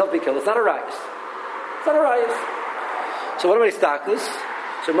 Don't let yourself be killed. It's not a riot. It's not a riot. So what about Histaklis?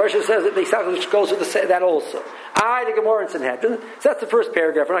 So Moshe says that the Histaklis goes with that also. The Gemara in Sanhedrin. So that's the first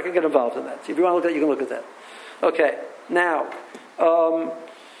paragraph. We're not going to get involved in that. So if you want to look at that, you can look at that. Okay. Now,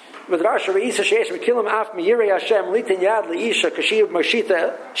 with Rasha Reisa Sheish Mekilim Af Miyirei Hashem Litin Yad Leisha Kashiv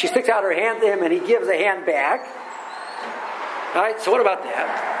Moshita, she sticks out her hand to him and he gives a hand back. Right. So what about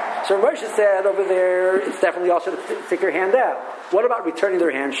that? So Moshe said over there, it's definitely also to stick your hand out. What about returning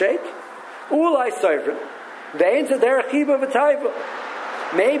their handshake? Ulai Sovereign. Maybe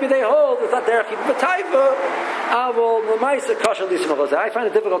they hold it's not derech chiba v'taiva. I find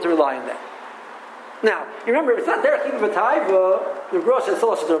it difficult to rely on that. Now, you remember, if it's not derech chiba v'taiva, the gross is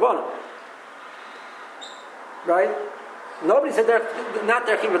still a d'Rabbanan. Right? Nobody said not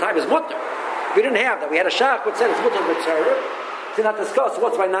derech chiba v'taiva is mutter. We didn't have that. We had a shach which said it's mutter v'tzarech. Did not discuss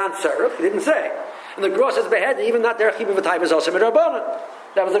what's by non-tzarech. He didn't say. And the gross says behead, even not derech chiba v'taiva is also d'Rabbanan.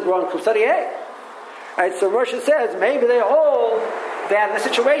 That was the Gron Kuf Study A. Right, so Moshe says maybe they hold that in a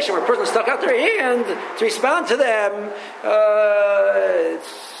situation where a person stuck out their hand to respond to them,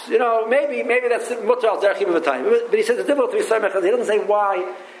 maybe that's mutter al derech chiba v'taiva. But he says it's difficult to be samech. He doesn't say why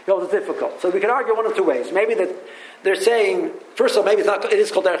he holds it difficult. So we can argue one of two ways. Maybe that they're saying, first of all, maybe it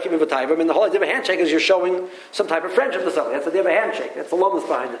is called derech chiba v'taiva. I mean, the whole idea of a handshake is you're showing some type of friendship to somebody. That's the idea of a handshake. That's the loveness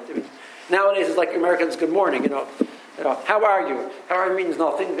behind it. I mean, nowadays it's like Americans, good morning, how are you? How are you means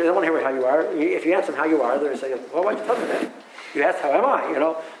nothing. They don't want to hear how you are. If you ask them how you are, they're saying, well, why'd you tell me that? You asked, how am I?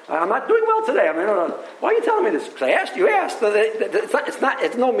 I'm not doing well today. I mean, why are you telling me this? Because I asked, you asked.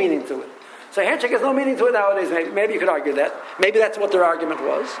 It's no meaning to it. So handshake has no meaning to it nowadays. Maybe you could argue that. Maybe that's what their argument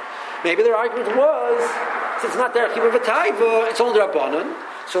was. Maybe their argument was, since it's not derech chiba v'taiva, it's only Rabbanan.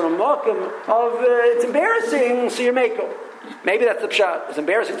 So the makom of, it's embarrassing, so you make them. Maybe that's the pshat. It's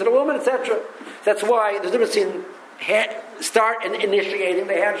embarrassing to the woman, etc. That's why there's a difference in start and initiating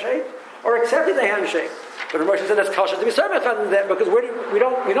the handshake or accepting the handshake. But Moshe said that's kosher to be served on that because we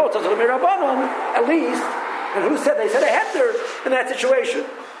know it's also the Rabbanon at least. And who said? They said a heter in that situation.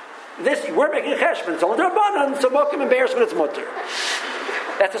 We're making a cheshbon. It's only the Rabbanon, so mokum embarrassment it's mutter.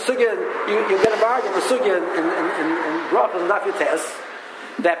 That's a sugya. You get a bargain the sugya in brachos and daf yotes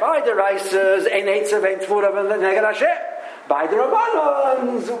that by the rices ein eitzer vein tfurav and neged Hashem. By the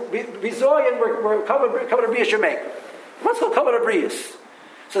Rabbanans, Bizoy, and we're covered a brias Shemaker. What's called covered a brias?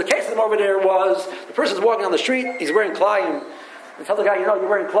 So the case of them over there was the person's walking on the street, he's wearing klayim, and tell the guy, you're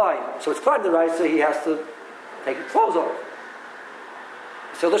wearing klayim. So it's klayim the right, so he has to take his clothes off.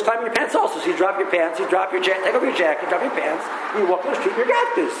 So there's klayim in your pants also. So you drop your pants, you drop your jacket, take off your jacket, drop your pants, you walk on the street, you're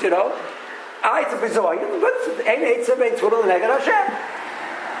got this, it's a Bizoy, but ain't eitzer vein tfurav neged Hashem.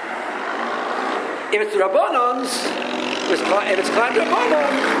 If it's the Rabbanans, if it's Klein Rabbanon,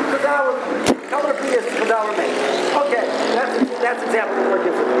 Kadar Prius, Kadar Remain. Okay, that's example more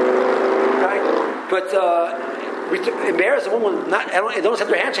different. Right? But embarrass a woman, they don't have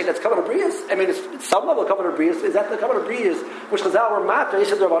their handshake, that's Kadar Prius. I mean, it's some level of Kadar Prius. Is that the Kadar Prius, which Chazal were matter, he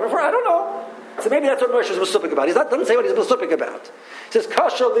said Rabbanon for? I don't know. So maybe that's what Moshe was specific about. He doesn't say what he's specific about. He says,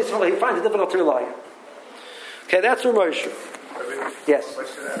 Kasha, at least he finds it difficult to rely on. Okay, that's for Moshe. Yes?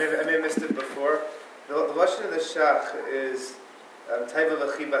 I may have missed it before. The lashon of the shach is taiva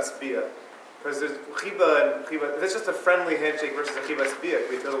v'chibas bia, because there's chiba and chiba. If it's just a friendly handshake versus a chibas bia, it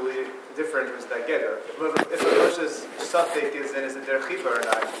could be totally different versus that getter. If the lashon's suffix is then is it der chiba or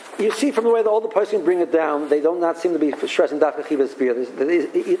not? You see from the way that all the posting bring it down, they do not seem to be stressing dafka chibas bia.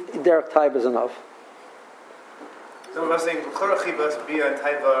 Derech taiva is enough. So I'm saying chibas bia and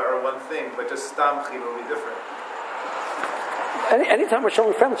taiva are one thing, but just stam chiba will be different. Anytime we're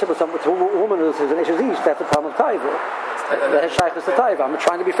showing friendship with a woman who's an Eshes, that's a problem of taiva. That has shaykhs to taiva. I'm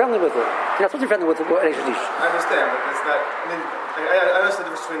trying to be friendly with her. You're not supposed to be friendly with an Eshes. I understand, but it's not. I understand the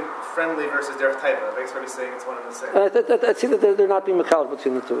difference between friendly versus derech taiva. Makes me saying it's one and the same. I see that they're not being mechal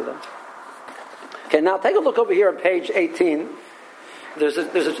between the two of them. Okay, now take a look over here on page 18. This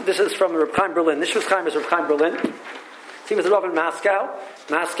is from Reb Chaim Berlin. This Chaim is Reb Chaim Berlin. It's He was a Rav in Moscow.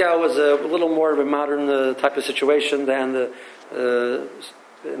 Moscow was a little more of a modern type of situation than even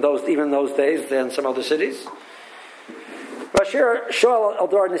in those days than some other cities. Rashir Shol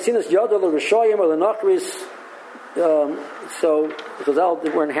Aldar Nesinas Yodel Rishoyim or the Nachris. So because they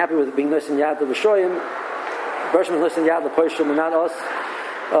weren't happy with being listened Yad the Rishoyim. Bershman listened Yad the Poishim and not us.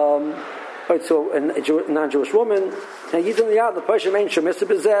 Right, so a non-Jewish woman. Now Yidin Yad the Poishim ain't Shemisah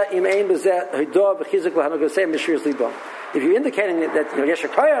Bezeh Im Ein Bezeh Hidov V'Chizik L'Hanogosei Mishrius Libam. If you're indicating that Yesh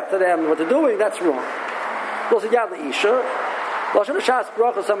HaKayach to them what they're doing, that's wrong. Those are Yad L'Isha. Lashon Hashas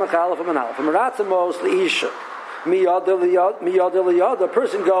Brachas HaMachalaf HaManalaf. Meratzamos L'Isha. The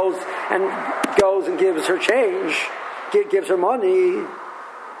person goes and gives her change, gives her money.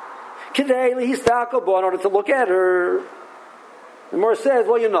 Today he's in order to look at her. The Gemara says,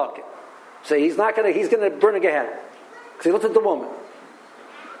 "Well, you're not." So he's going to burn a gehenna because he looked at the woman.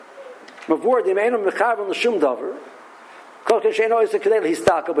 Mavur the meinu mechav l'shum davar. Kol k'sheino is today he's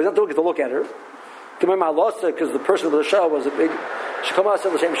but he's not doing it to look at her. Because the person of the show was a big. You're allowed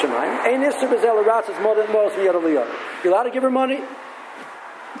to give her money.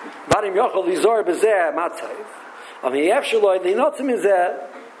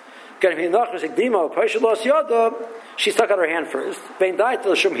 She stuck out her hand first. You have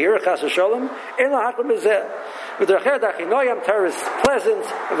to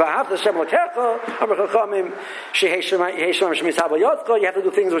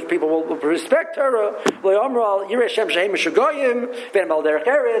do things which people will respect her.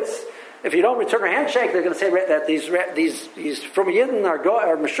 If you don't return her handshake, they're going to say that these from Yidden are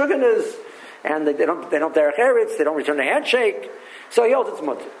Meshuganas, and they don't derech eretz, they don't return the handshake. So he holds it's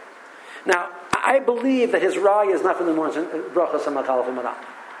mutter. Now, I believe that his raya is not from the brachas HaMachalaf HaManalaf.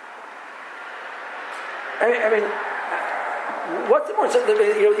 I mean, what's the more?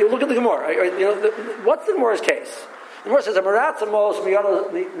 You look at the Gemara. What's the Gemara's case? The Gemara says, "Amaratza mos miyada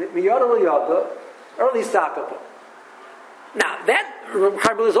liyada, or at least takapa." Now that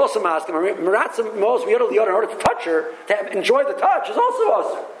Chaim is also asking. Amaratza mos miyada liyada, in order to touch her, to enjoy the touch, is also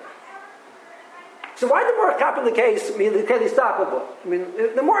also. So why the more copy the case? I mean,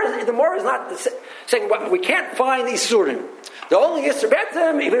 the more is not saying we can't find these surim. The only Yisr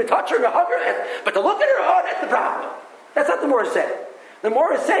Betzim, if you touch her, you hug her, but to look at her, that's the problem. That's not the more saying. The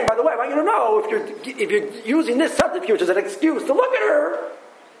more is saying, by the way, I want you to know if you're using this subterfuge as an excuse to look at her,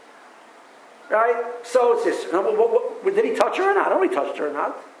 right? So it's this. Did he touch her or not? I don't know if he touched her or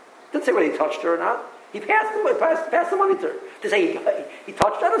not. Didn't say whether he touched her or not. He passed the money to her. To say he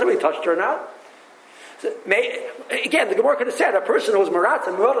touched her, I don't know if he touched her or not. So, again, the Gemara could have said a person who was maratz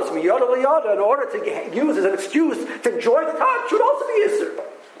and muradas miyada liyada in order to use as an excuse to enjoy the touch should also be yisur.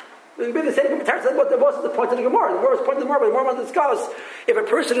 It would be the same comparison. That wasn't the point of the Gemara. The Gemara was pointing to the Gemara, but the Gemara wants to discuss if a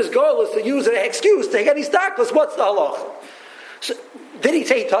person's goal is to use an excuse to get his stockless, what's the halacha? So, did he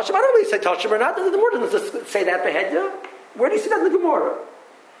say he touched him? I don't know if he said touch him or not. The Gemara doesn't say that behead you. Where do you see that in the Gemara?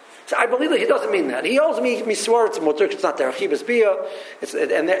 So I believe that he doesn't mean that. He owes me swore it's mutter, it's not there. Chibas bia,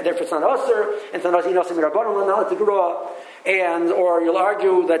 and therefore it's not usher, and it's not usher mirabbanon, not to grow. And or you'll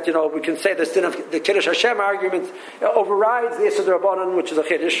argue that we can say the sin of the Kiddush Hashem argument overrides the Yisod Rabbanon, which is a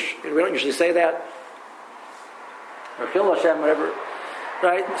Kiddush. We don't usually say that. Or Chil Hashem, whatever.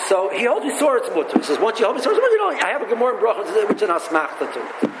 Right? So he holds me swore it's mutter. He says once you hold me swore it's mutter, I have a Gemara and Brachos which is an asmachta to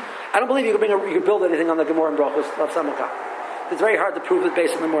it. I don't believe you can build anything on the Gemara and Brachos of Samakah. It's very hard to prove it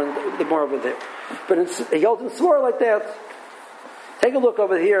based on the more over there. But he holds and swore like that. Take a look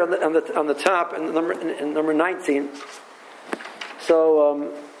over here on the top in number 19.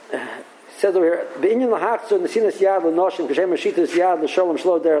 So it says over here, "B'inyan lahachzor nesinas yad l'noshim k'shem mashitas yad l'sholem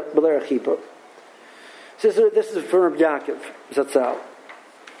shlo b'ler achipa." This is from Rabbi Yaakov Zatzal.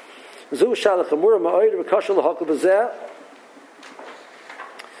 Zu shalach amura ma'oid v'kashal l'hokol b'zeh.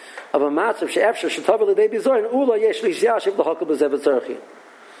 Of a matzav she'efshar shetavel l'dei bizorin ula yesh l'ishyashiv l'hokol b'zeh v'tzarchi.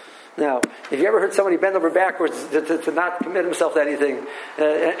 Now, if you ever heard somebody bend over backwards to not commit himself to anything,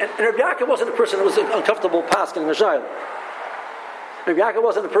 and Rabbi Yaakov wasn't a person who was uncomfortable passing the shayla. Rabbi Yaakov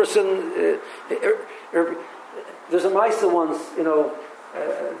wasn't a person. There's a Maisa once,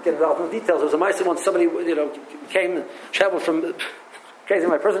 get involved in the details. There's a Maisa once somebody, traveled from. Crazy,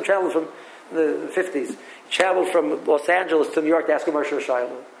 my person traveled from the 50s. He traveled from Los Angeles to New York to ask a Moshe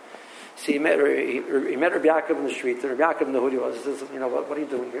Shayla. So he met Rabbi Yaakov in the street. And Rabbi Yaakov knew who he was. He says, what are you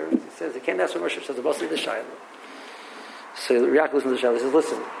doing here? He says, he came to ask for Moshe. He says, the boss of the Shayla. So Rabbi Yaakov listens to the Shayla. He says,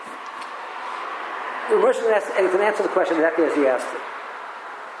 listen. Moshe can answer the question exactly as he asked it.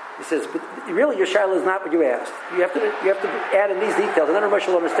 He says, but really your Shayla is not what you asked. You have to add in these details, and then Moshe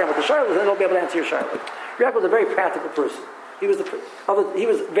will understand what the Shayla is, and then he'll be able to answer your Shayla. Rabbi Yaakov was a very practical person. He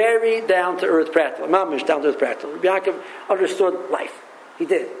was very down to earth practical. Mamish down to earth practical. Rabbi Yaakov understood life. He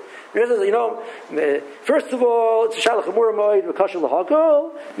did. First of all, it's a shalach amur moed v'kashel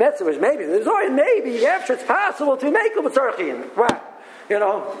lahakol. Metzvah maybe there's always maybe after it's possible to make a b'tzarchin. Wow,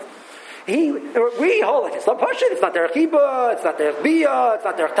 we hold like it's not pashut. It's not derech kiba. It's not derech bia. It's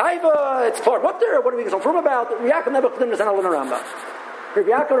not derech taiva. It's klar mutter. What are we so firm about? Rabbi Yaakov never couldn't understand Alin Rambam. Rabbi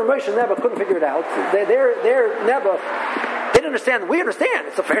Yaakov and Moshe never couldn't figure it out. They're never. They didn't understand. We understand.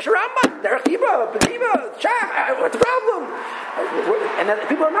 It's a fresh Rambam. Derech kiba, b'kiba, shach. What's the problem? And then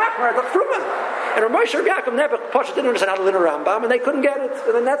people are not the Fruman. And Moshe and Yaakov never Pasha didn't understand how to learn a Rambam, and they couldn't get it.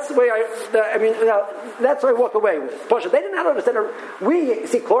 And then that's the way that's what I walk away with. Pasha, they didn't know how to understand. We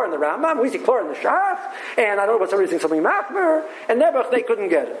see Klor in the Rambam, we see Klor in the Shach, and I don't know what's everything something Machmer, and never they couldn't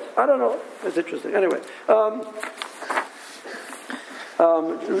get it. I don't know. It's interesting. Anyway.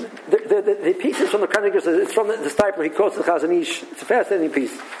 The pieces from the Kranigers, it's from the Stipler. He quotes the Chazon Ish. It's a fascinating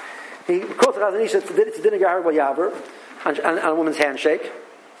piece. He quotes the Chazon Ish. It's a dinner gahar b'yaver on a woman's handshake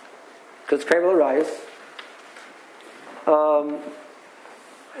because it's Krevel Arayis.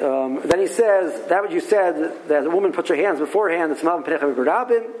 Then he says that what you said that a woman puts her hands beforehand. It's Malvin Penecha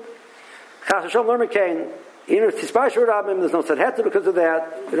B'Rabim. Chas Hashem Lermekain. Even if it's Tispash B'Rabim, there's no Sedheta because of that.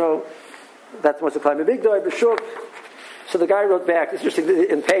 That's what's the climb a big doy b'shuk. So the guy wrote back, it's interesting,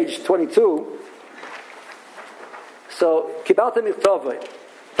 in page 22. So, Kibalta Michtovay.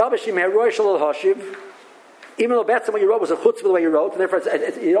 Tabashim Heroy Shalol Hashiv. Even though Batson what you wrote was a chutzpah the way you wrote, and therefore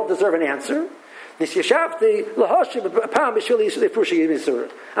you don't deserve an answer. Nisyashavti Lahashiv Pam Bishvili Frushi Yimisur.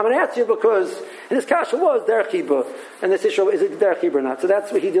 I'm going to answer you because, and this kasha was Derech Kiba, and this issue is it Derech Kiba or not. So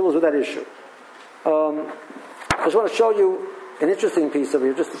that's what he deals with that issue. I just want to show you an interesting piece of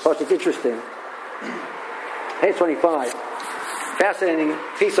it, just the part that's interesting. Page 25. Fascinating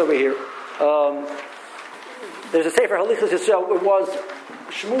piece over here. There's a Sefer Halichos Yisrael. It was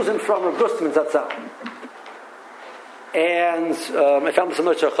Shmuzin from Rav Gustman Zatzal. And I found this in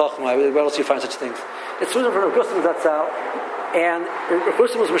Notzar Chachma. Where else do you find such things? It's Shmuzin from Rav Gustman Zatzal. And Rav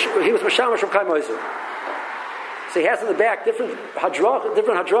Gustman was Mashamash from Chaim Ozer. So he has in the back different hadracha,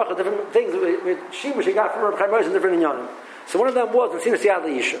 different things with Shimush he got from Rav Chaim Ozer and different inyanim. So one of them was Nesina Siyad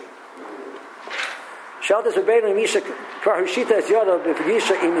L'Yisha. Shaltas Rabbeinu Misha Kvar Hushita Es Yada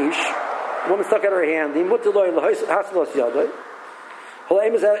B'Figisha Imish. Woman stuck out her hand. The Mutaloi L'Haslos Yada.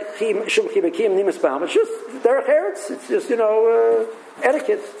 Holaim is Chim Shum Chibakim Nimas Bam. It's just derech eretz. It's just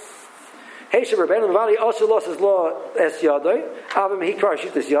etiquette. Heisha Rabbeinu Mavali also lost his law Es Yada. Avim He Kvar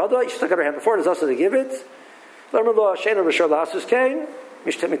Hushita Es Yada. She stuck out her hand before. There's also to give it. Lerma Law Shena Rishar Lasus came.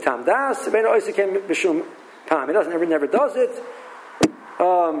 Mishtem Mitam Das. Rabbeinu Oisa came B'Shum Pam. He never does it.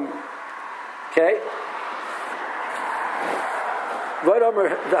 Okay. That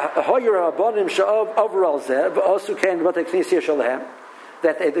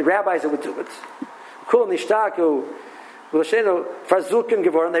the rabbis would do it.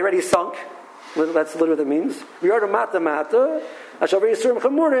 They already sunk. That's literally what it means.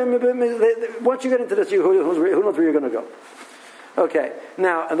 Once you get into this, who knows where you're going to go? Okay.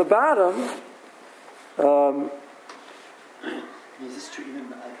 Now, at the bottom. Is this true even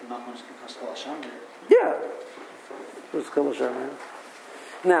not much because Kol Hashem? Yeah.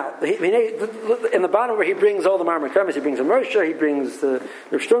 Now, in the bottom where he brings all the Marmar Kremes, he brings a Moshe, he brings the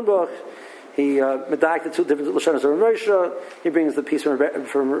Rav Sternbuch, he medayek the two different Lashonos of Moshe, he brings the piece from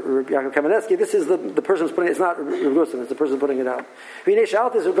Yaakov Kamenetsky. This is the person who's putting it. It's not Rav Gustman, it's the person putting it out. I'm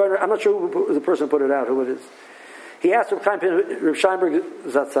not sure who the person put it out, who it is. He asked Rav Sheinberg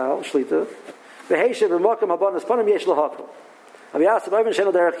Zatzal, Shlita, you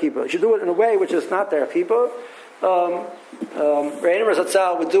should do it in a way which is not derech kiba. Reiner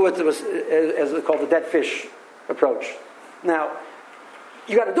Zatzal would do it as they call the dead fish approach. Now,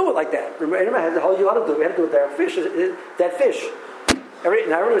 you got to do it like that. Reiner had the whole you got to do. We had to do it derech fish, dead fish. Now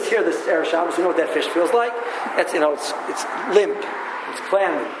everyone was here this Erev Shabbos. You know what that fish feels like? It's limp, it's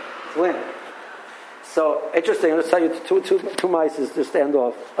clammy, it's limp. So interesting. Let's tell you two mice just stand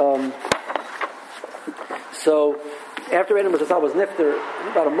off. So after Reiner Zatzal was nifter,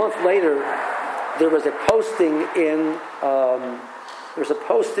 about a month later, there was a posting in.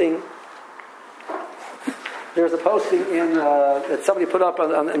 That somebody put up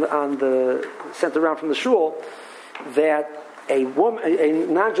on the sent around from the shul that a woman, a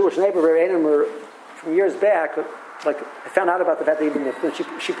non-Jewish neighbor of Reiner from years back, I found out about the fact that even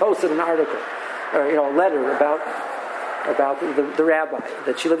she posted an article or a letter about the rabbi,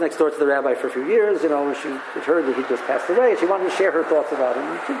 that she lived next door to the rabbi for a few years, and she had heard that he just passed away, and she wanted to share her thoughts about him.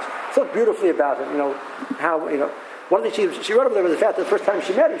 And she spoke beautifully about him, one of the things she wrote over there was the fact that the first time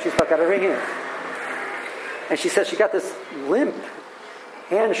she met him, she stuck out her hand. And she says she got this limp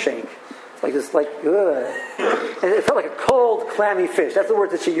handshake. It's like this, like, ugh. And it felt like a cold, clammy fish. That's the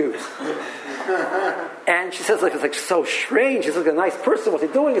word that she used. And she says, like, it's like so strange. She's like a nice person. What's he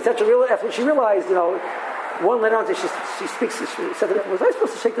doing? After when she realized, one later on, she speaks. She said, "Was I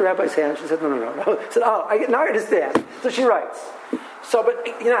supposed to shake the rabbi's hand?" She said, "No." She said, "Oh, now I understand." So she writes. So, but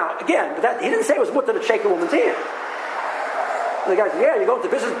again, he didn't say it was mutter to shake a woman's hand. The guy said, "Yeah, you go into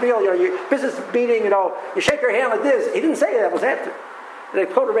business meal, your business meeting, you shake her hand like this." He didn't say that was after. The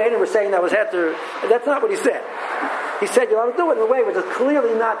Kodesh Rabbeinu were saying that was after. That's not what he said. He said you're allowed to do it in a way which is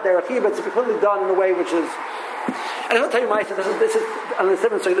clearly not their achie, but it's clearly done in a way which is. And I'll tell you, Ma'aser. This is on the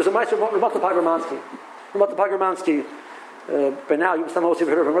 7th street. There's a Ma'aser Ramat Pogramansky. Ramat Pogramansky. By now, you must have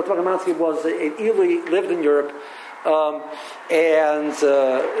heard of him. Ramat Pogramansky was an Eli, lived in Europe, and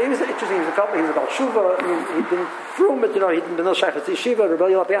he was interesting. He was about Shuva. He'd been through it. He'd been no Shaykh's Yeshiva. Rebbe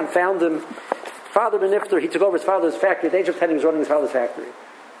Lapian found him. Father Ben Nifter, he took over his father's factory. At the age of 10, he was running his father's factory.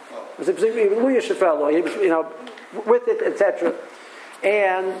 He was a Luyish fellow. He was, with it, etc.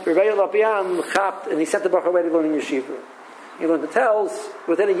 And Rebbe Lapian chapped, and he sent the Baruch away to learn in Yeshiva. He learned the Tells.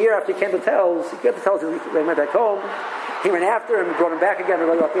 Within a year after he came to Tells, he got the Tells, he went back home. He ran after him, brought him back again.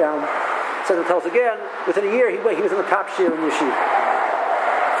 Rebbe Lapian sent the Tells again. Within a year, he was in the top share in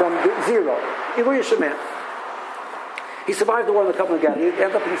Yeshiva. From zero. He was a Luyish man. He survived the war in the Kovna again. He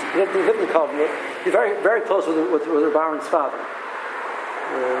ended up lived in the Kovna. He's very, very close with Baron's father.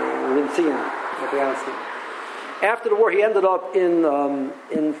 We didn't see him at the honesty. After the war, he ended up in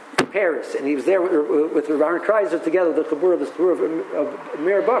Paris, and he was there with Baron Kreiser together. The Kabur of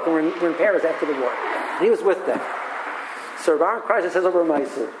Mir Bach, and we're in Paris after the war. And he was with them. So Baron Kreiser says over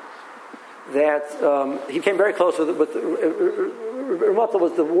Ma'aser that he came very close with Ramata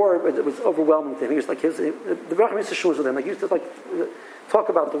was the war. It was overwhelming to him. He was like the Baruch used to shul with him. Like he used to talk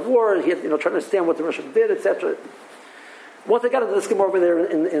about the war. He had trying to understand what the Russians did, etc. Once they got into this Gemara over there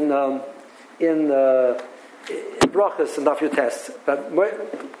in Brachas and Daf Yotes, but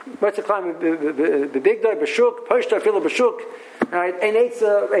Motzei Klein bebigdai b'shuk poshta filu b'shuk, right? Ein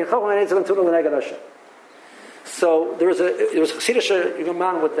eitza ein chacham ein eitza v'ntuna l'neged Hashem. So there was a Chassidish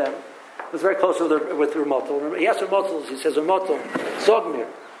man with them. He was very close with Ramotl. He asked Ramotl, he says, Ramotl, Zogmir.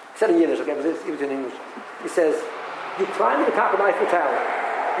 He said in Yiddish, okay, but he was in English. He says, you climb to the top of the Eiffel Tower,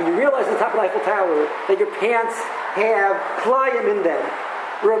 and you realize at the top of the Eiffel Tower that your pants have Klayim in them.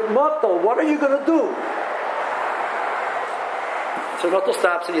 Ramotl, what are you going to do? So Ramotl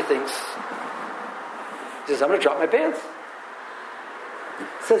stops and he thinks. He says, I'm going to drop my pants.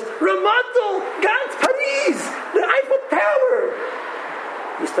 He says, Ramotl, Gans Paris, the Eiffel Tower.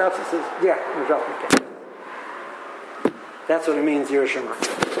 He stops and says, yeah, I'm going to drop my pants. That's what it means, Yerushalayim.